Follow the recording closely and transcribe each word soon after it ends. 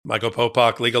Michael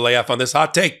Popok, Legal AF on this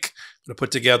hot take. I'm going to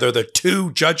put together the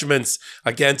 2 judgments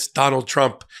against Donald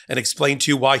Trump and explain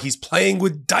to you why he's playing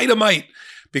with dynamite.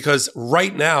 Because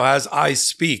right now, as I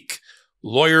speak,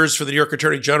 lawyers for the New York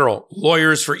Attorney General,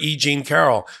 lawyers for E. Jean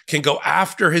Carroll can go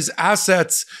after his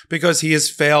assets because he has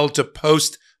failed to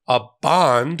post a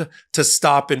bond to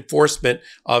stop enforcement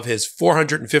of his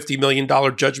 $450 million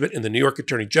judgment in the New York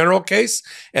Attorney General case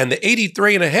and the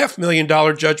 $83.5 million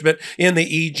judgment in the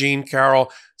E. Jean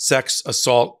Carroll sex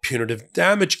assault punitive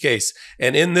damage case.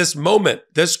 And in this moment,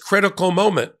 this critical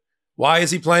moment, why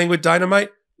is he playing with dynamite?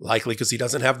 Likely because he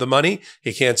doesn't have the money.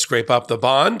 He can't scrape up the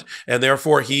bond. And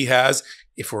therefore he has,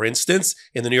 if for instance,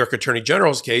 in the New York Attorney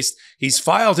General's case, he's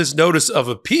filed his notice of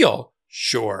appeal.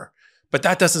 Sure. But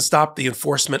that doesn't stop the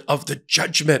enforcement of the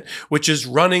judgment, which is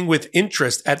running with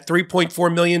interest at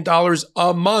 $3.4 million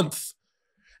a month.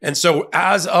 And so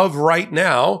as of right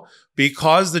now,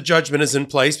 because the judgment is in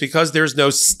place, because there's no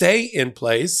stay in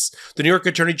place, the New York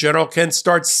Attorney General can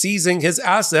start seizing his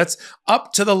assets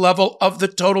up to the level of the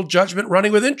total judgment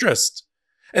running with interest.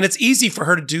 And it's easy for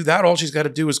her to do that. All she's got to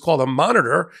do is call the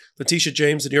monitor. Letitia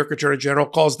James, the New York Attorney General,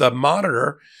 calls the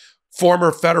monitor,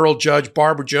 former federal judge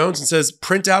Barbara Jones, and says,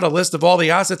 print out a list of all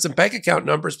the assets and bank account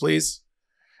numbers, please,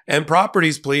 and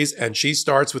properties, please. And she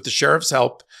starts, with the sheriff's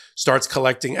help, starts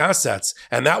collecting assets.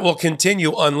 And that will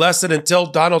continue unless and until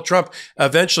Donald Trump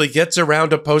eventually gets around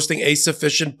to posting a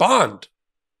sufficient bond.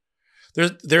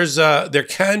 There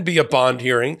can be a bond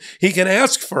hearing. He can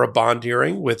ask for a bond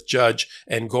hearing with Judge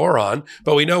Engoron,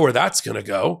 but we know where that's going to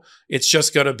go. It's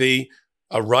just going to be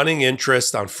a running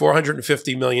interest on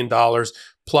 $450 million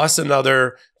plus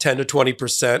another 10 to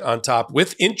 20% on top,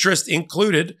 with interest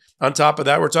included. On top of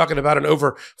that, we're talking about an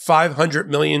over $500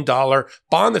 million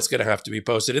bond that's going to have to be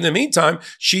posted. In the meantime,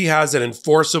 she has an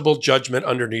enforceable judgment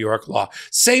under New York law.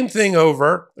 Same thing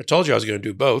over, I told you I was going to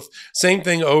do both. Same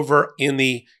thing over in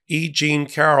the E. Jean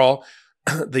Carroll,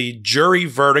 the jury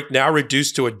verdict now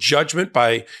reduced to a judgment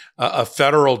by a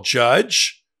federal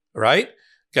judge, right?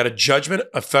 Got a judgment,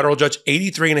 a federal judge,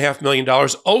 $83.5 million,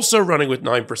 also running with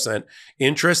 9%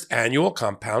 interest, annual,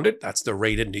 compounded. That's the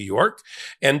rate in New York.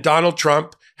 And Donald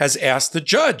Trump has asked the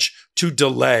judge to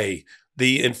delay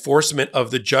the enforcement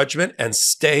of the judgment and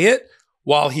stay it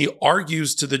while he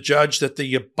argues to the judge that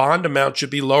the bond amount should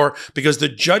be lower because the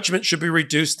judgment should be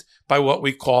reduced by what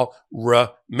we call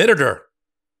remitter.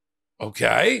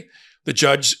 Okay? The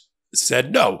judge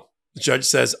said no. The judge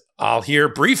says, I'll hear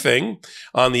briefing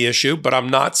on the issue, but I'm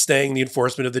not staying the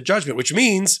enforcement of the judgment, which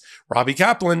means Robbie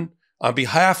Kaplan, on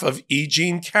behalf of E.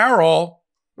 Jean Carroll,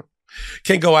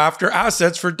 can go after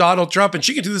assets for Donald Trump. And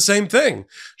she can do the same thing.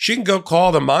 She can go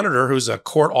call the monitor, who's a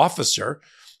court officer,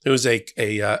 who's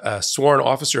a sworn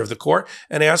officer of the court,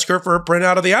 and ask her for a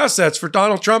printout of the assets for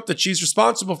Donald Trump that she's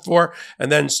responsible for,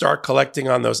 and then start collecting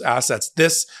on those assets.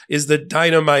 This is the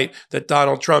dynamite that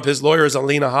Donald Trump, his lawyers,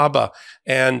 Alina Habba,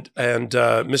 and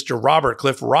Mr.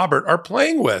 Cliff Robert, are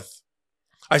playing with.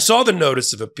 I saw the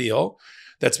notice of appeal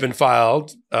that's been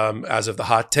filed as of the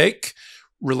hot take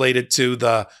related to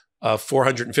the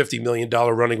 $450 million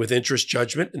running with interest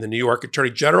judgment in the New York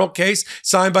Attorney General case,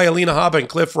 signed by Alina Habba and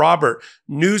Cliff Robert.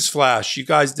 Newsflash, you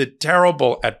guys did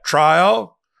terrible at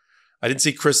trial. I didn't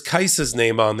see Chris Kice's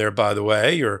name on there, by the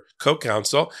way, your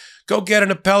co-counsel. Go get an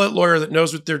appellate lawyer that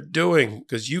knows what they're doing,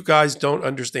 because you guys don't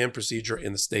understand procedure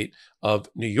in the state of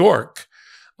New York.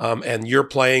 And you're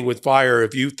playing with fire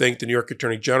if you think the New York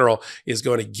Attorney General is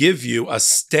going to give you a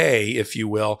stay, if you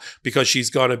will, because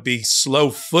she's going to be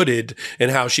slow-footed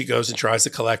in how she goes and tries to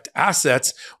collect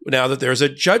assets now that there's a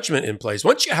judgment in place.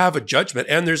 Once you have a judgment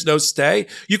and there's no stay,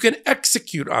 you can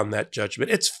execute on that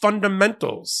judgment. It's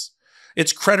fundamentals.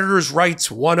 It's creditors' rights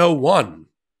 101,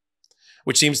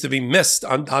 which seems to be missed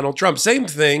on Donald Trump. Same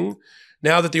thing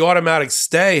now that the automatic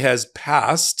stay has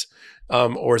passed,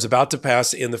 or is about to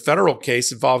pass in the federal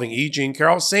case involving E. Jean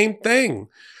Carroll. Same thing.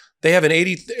 They have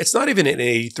it's not even an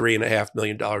 $83.5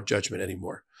 million judgment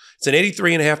anymore. It's an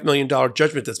 $83.5 million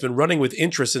judgment that's been running with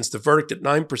interest since the verdict at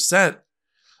 9%.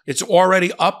 It's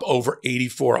already up over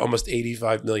almost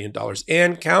 $85 million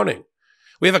and counting.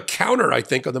 We have a counter, I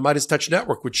think, on the Midas Touch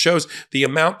Network, which shows the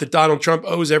amount that Donald Trump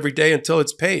owes every day until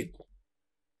it's paid.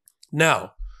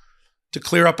 Now, to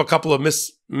clear up a couple of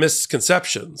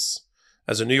misconceptions,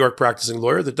 as a New York practicing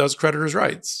lawyer that does creditors'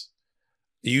 rights,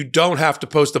 you don't have to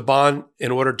post a bond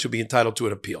in order to be entitled to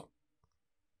an appeal.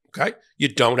 Okay? You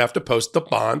don't have to post the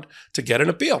bond to get an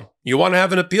appeal. You want to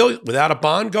have an appeal without a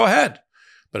bond? Go ahead.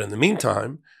 But in the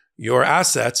meantime, your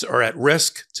assets are at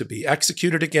risk to be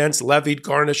executed against, levied,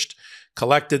 garnished,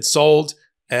 collected, sold,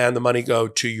 and the money go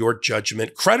to your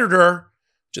judgment creditor,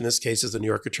 which in this case is the New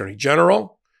York Attorney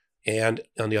General. and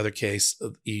on the other case,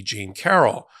 E. Jean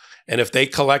Carroll. And if they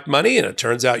collect money and it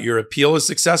turns out your appeal is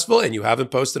successful and you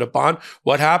haven't posted a bond,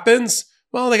 what happens?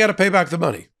 Well, they got to pay back the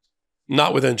money,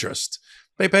 not with interest.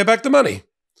 They pay back the money,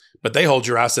 but they hold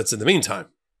your assets in the meantime.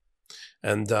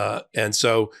 And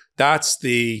so that's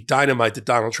the dynamite that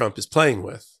Donald Trump is playing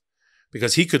with,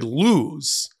 because he could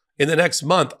lose in the next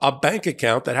month a bank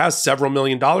account that has several $1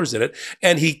 million in it,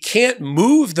 and he can't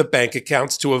move the bank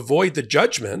accounts to avoid the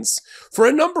judgments for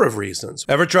a number of reasons.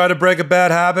 Ever tried to break a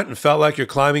bad habit and felt like you're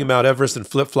climbing Mount Everest in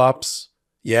flip-flops?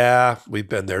 Yeah, we've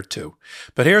been there too.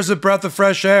 But here's a breath of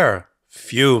fresh air.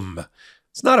 Fume.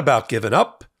 It's not about giving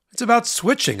up. It's about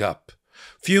switching up.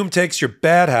 Fume takes your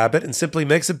bad habit and simply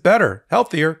makes it better,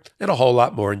 healthier, and a whole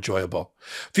lot more enjoyable.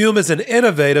 Fume is an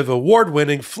innovative,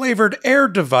 award-winning flavored air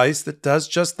device that does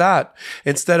just that.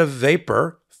 Instead of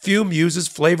vapor, Fume uses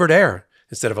flavored air.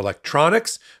 Instead of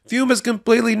electronics, Fume is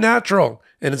completely natural.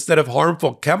 And instead of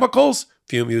harmful chemicals,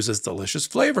 Fume uses delicious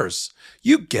flavors.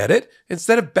 You get it.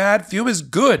 Instead of bad, Fume is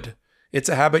good. It's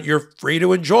a habit you're free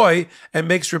to enjoy and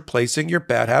makes replacing your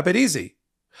bad habit easy.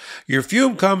 Your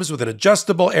Fume comes with an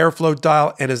adjustable airflow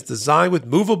dial and is designed with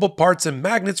movable parts and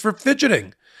magnets for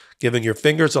fidgeting, giving your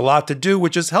fingers a lot to do,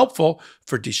 which is helpful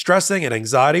for de-stressing and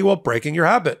anxiety while breaking your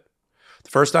habit. The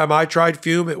first time I tried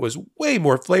Fume, it was way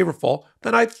more flavorful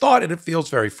than I thought, and it feels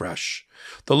very fresh.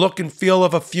 The look and feel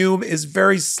of a Fume is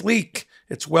very sleek.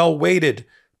 It's well weighted,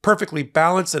 perfectly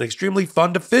balanced, and extremely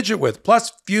fun to fidget with.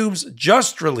 Plus, Fume's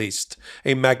just released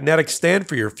a magnetic stand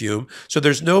for your Fume, so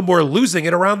there's no more losing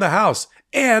it around the house.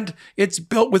 And it's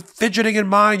built with fidgeting in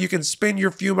mind. You can spin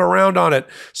your Fume around on it.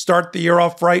 Start the year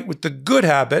off right with the good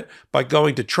habit by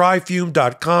going to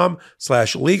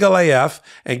tryfume.com/legalaf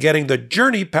and getting the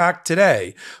Journey Pack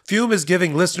today. Fume is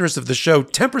giving listeners of the show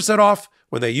 10% off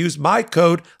when they use my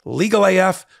code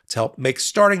LegalAF to help make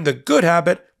starting the good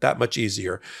habit that much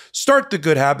easier. Start the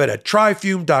good habit at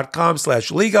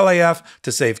tryfume.com/legalaf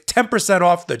to save 10%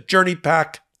 off the Journey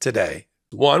Pack today.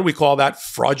 One, we call that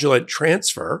fraudulent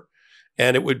transfer,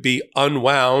 and it would be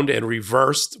unwound and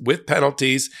reversed with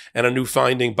penalties and a new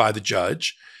finding by the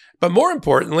judge. But more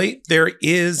importantly, there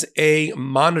is a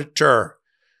monitor.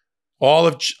 All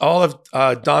of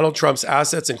Donald Trump's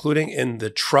assets, including in the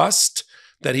trust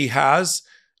that he has,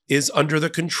 is under the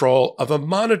control of a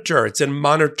monitor. It's in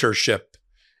monitorship.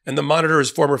 And the monitor is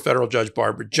former federal judge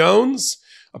Barbara Jones,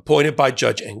 appointed by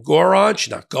Judge Engoron.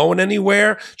 She's not going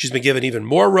anywhere. She's been given even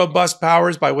more robust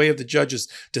powers by way of the judge's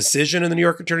decision in the New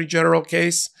York Attorney General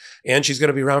case. And she's going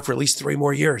to be around for at least 3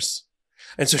 more years.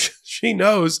 And so she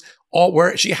knows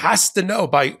where she has to know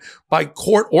by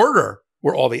court order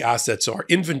where all the assets are,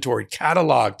 inventoried,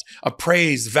 cataloged,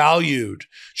 appraised, valued.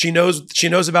 She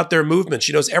knows about their movement.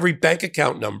 She knows every bank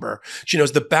account number. She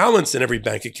knows the balance in every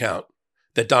bank account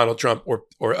that Donald Trump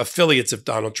or affiliates of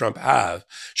Donald Trump have.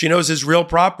 She knows his real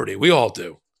property. We all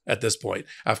do at this point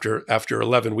after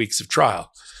 11 weeks of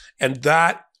trial. And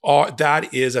that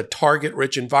is a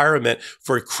target-rich environment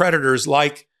for creditors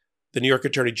like the New York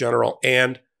Attorney General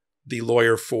and the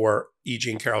lawyer for E.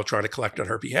 Jean Carroll trying to collect on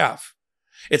her behalf.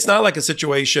 It's not like a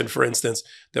situation, for instance,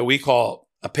 that we call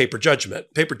a paper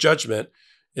judgment. Paper judgment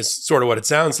is sort of what it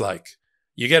sounds like.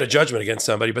 You get a judgment against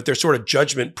somebody, but they're sort of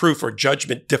judgment proof or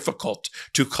judgment difficult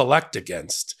to collect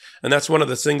against. And that's one of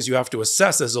the things you have to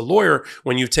assess as a lawyer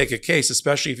when you take a case,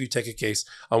 especially if you take a case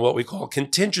on what we call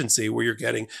contingency, where you're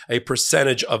getting a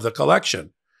percentage of the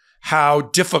collection. How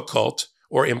difficult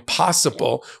or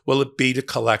impossible will it be to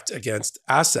collect against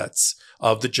assets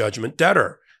of the judgment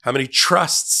debtor? How many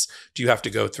trusts do you have to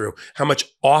go through? How much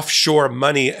offshore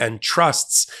money and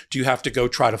trusts do you have to go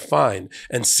try to find?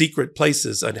 And secret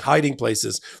places and hiding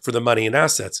places for the money and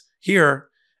assets? Here,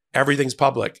 everything's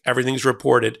public. Everything's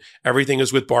reported. Everything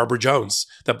is with Barbara Jones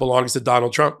that belongs to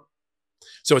Donald Trump.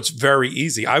 So it's very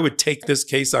easy. I would take this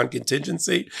case on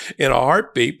contingency in a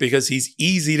heartbeat because he's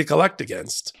easy to collect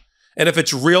against. And if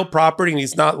it's real property and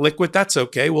he's not liquid, that's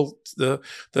okay. Well, the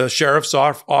sheriff's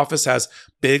office has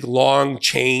big, long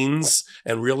chains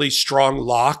and really strong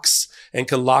locks and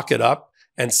can lock it up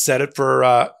and set it for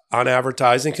on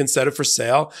advertising, can set it for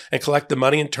sale and collect the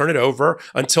money and turn it over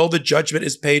until the judgment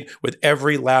is paid with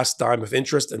every last dime of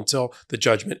interest until the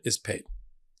judgment is paid.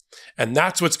 And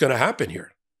that's what's going to happen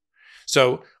here.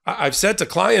 So I've said to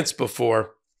clients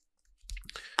before,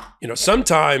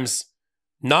 sometimes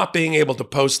not being able to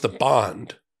post the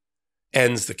bond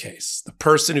ends the case. The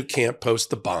person who can't post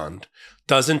the bond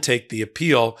doesn't take the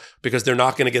appeal because they're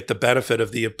not going to get the benefit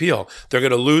of the appeal. They're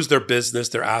going to lose their business,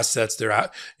 their assets,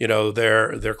 their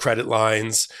credit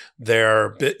lines,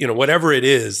 their whatever it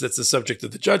is that's the subject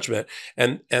of the judgment,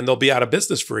 and they'll be out of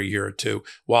business for a year or two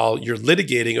while you're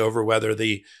litigating over whether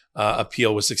the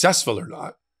appeal was successful or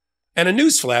not. And a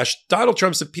newsflash: Donald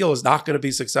Trump's appeal is not going to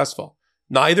be successful.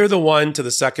 Neither the one to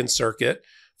the Second Circuit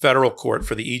federal court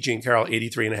for the E. Jean Carroll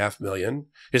 $83.5 million.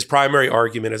 His primary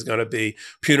argument is going to be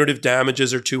punitive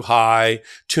damages are too high.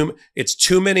 It's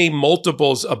too many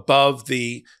multiples above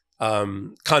the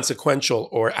consequential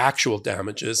or actual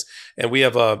damages. And we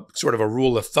have a sort of a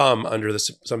rule of thumb under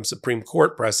some Supreme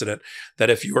Court precedent that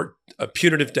if your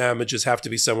punitive damages have to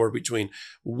be somewhere between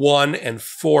 1 and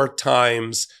 4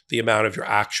 times the amount of your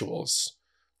actuals.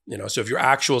 So if your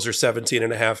actuals are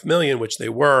 $17.5 million, which they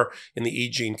were in the E.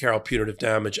 Jean Carroll punitive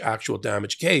damage, actual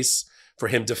damage case for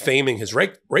him defaming his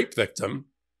rape victim,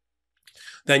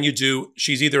 then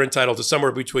she's either entitled to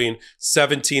somewhere between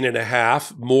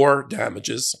 17.5 more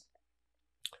damages,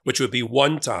 which would be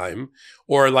 1 time,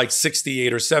 or like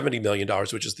 $68 or $70 million,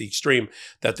 which is the extreme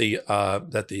that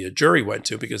the jury went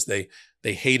to because they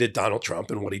hated Donald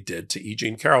Trump and what he did to E.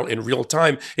 Jean Carroll in real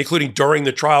time, including during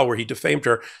the trial where he defamed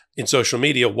her in social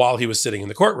media while he was sitting in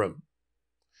the courtroom.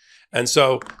 And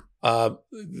so, so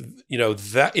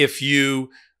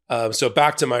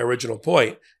back to my original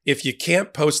point, if you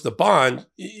can't post the bond,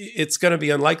 it's going to be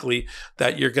unlikely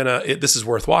that this is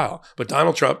worthwhile. But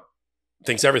Donald Trump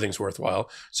thinks everything's worthwhile.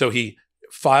 So he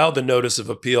filed the notice of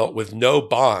appeal with no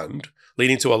bond,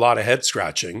 leading to a lot of head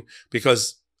scratching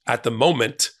because at the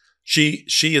moment, she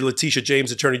and Letitia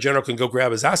James, Attorney General, can go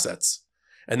grab his assets.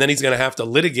 And then he's going to have to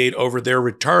litigate over their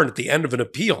return at the end of an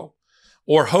appeal,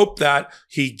 or hope that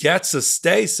he gets a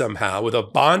stay somehow with a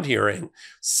bond hearing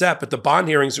set. But the bond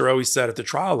hearings are always set at the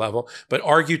trial level, but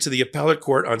argue to the appellate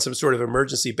court on some sort of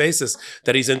emergency basis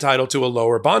that he's entitled to a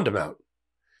lower bond amount,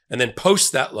 and then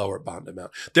post that lower bond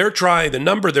amount. The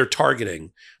number they're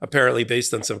targeting, apparently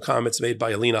based on some comments made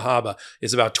by Alina Habba,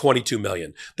 is about $22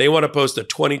 million. They want to post a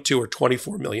 $22 or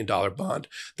 $24 million bond.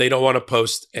 They don't want to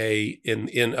post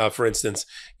for instance,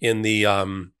 in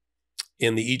the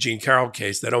E. Jean Carroll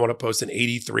case, they don't want to post an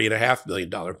 $83.5 million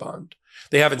bond.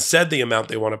 They haven't said the amount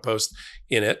they want to post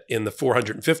in the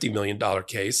 $450 million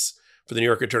case. For the New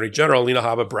York Attorney General, Alina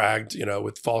Habba bragged,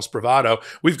 with false bravado,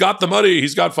 we've got the money,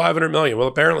 he's got $500 million. Well,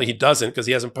 apparently he doesn't because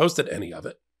he hasn't posted any of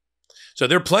it. So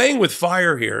they're playing with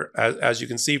fire here, as you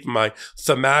can see from my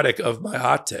thematic of my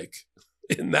hot take,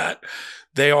 in that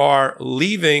they are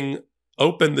leaving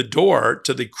open the door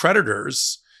to the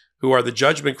creditors, who are the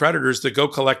judgment creditors, to go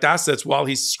collect assets while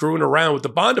he's screwing around with the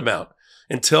bond amount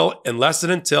unless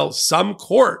and until some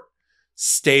court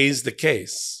stays the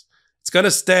case. It's going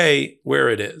to stay where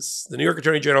it is. The New York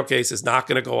Attorney General case is not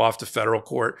going to go off to federal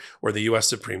court or the U.S.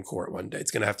 Supreme Court one day.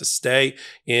 It's going to have to stay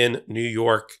in New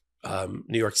York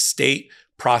State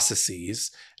processes.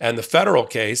 And the federal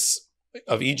case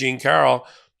of E. Jean Carroll,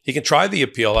 he can try the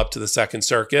appeal up to the Second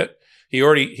Circuit. He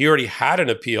already had an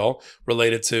appeal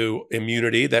related to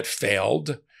immunity that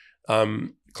failed,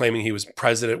 claiming he was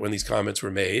president when these comments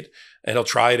were made. And he'll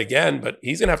try it again, but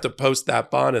he's going to have to post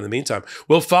that bond in the meantime.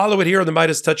 We'll follow it here on the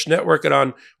Midas Touch Network and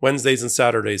on Wednesdays and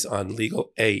Saturdays on Legal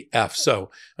AF.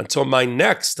 So until my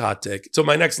next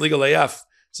Legal AF,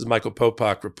 this is Michael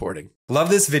Popak reporting. Love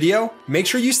this video? Make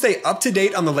sure you stay up to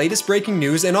date on the latest breaking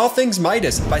news and all things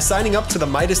Midas by signing up to the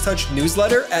Midas Touch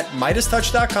newsletter at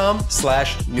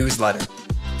MidasTouch.com/newsletter.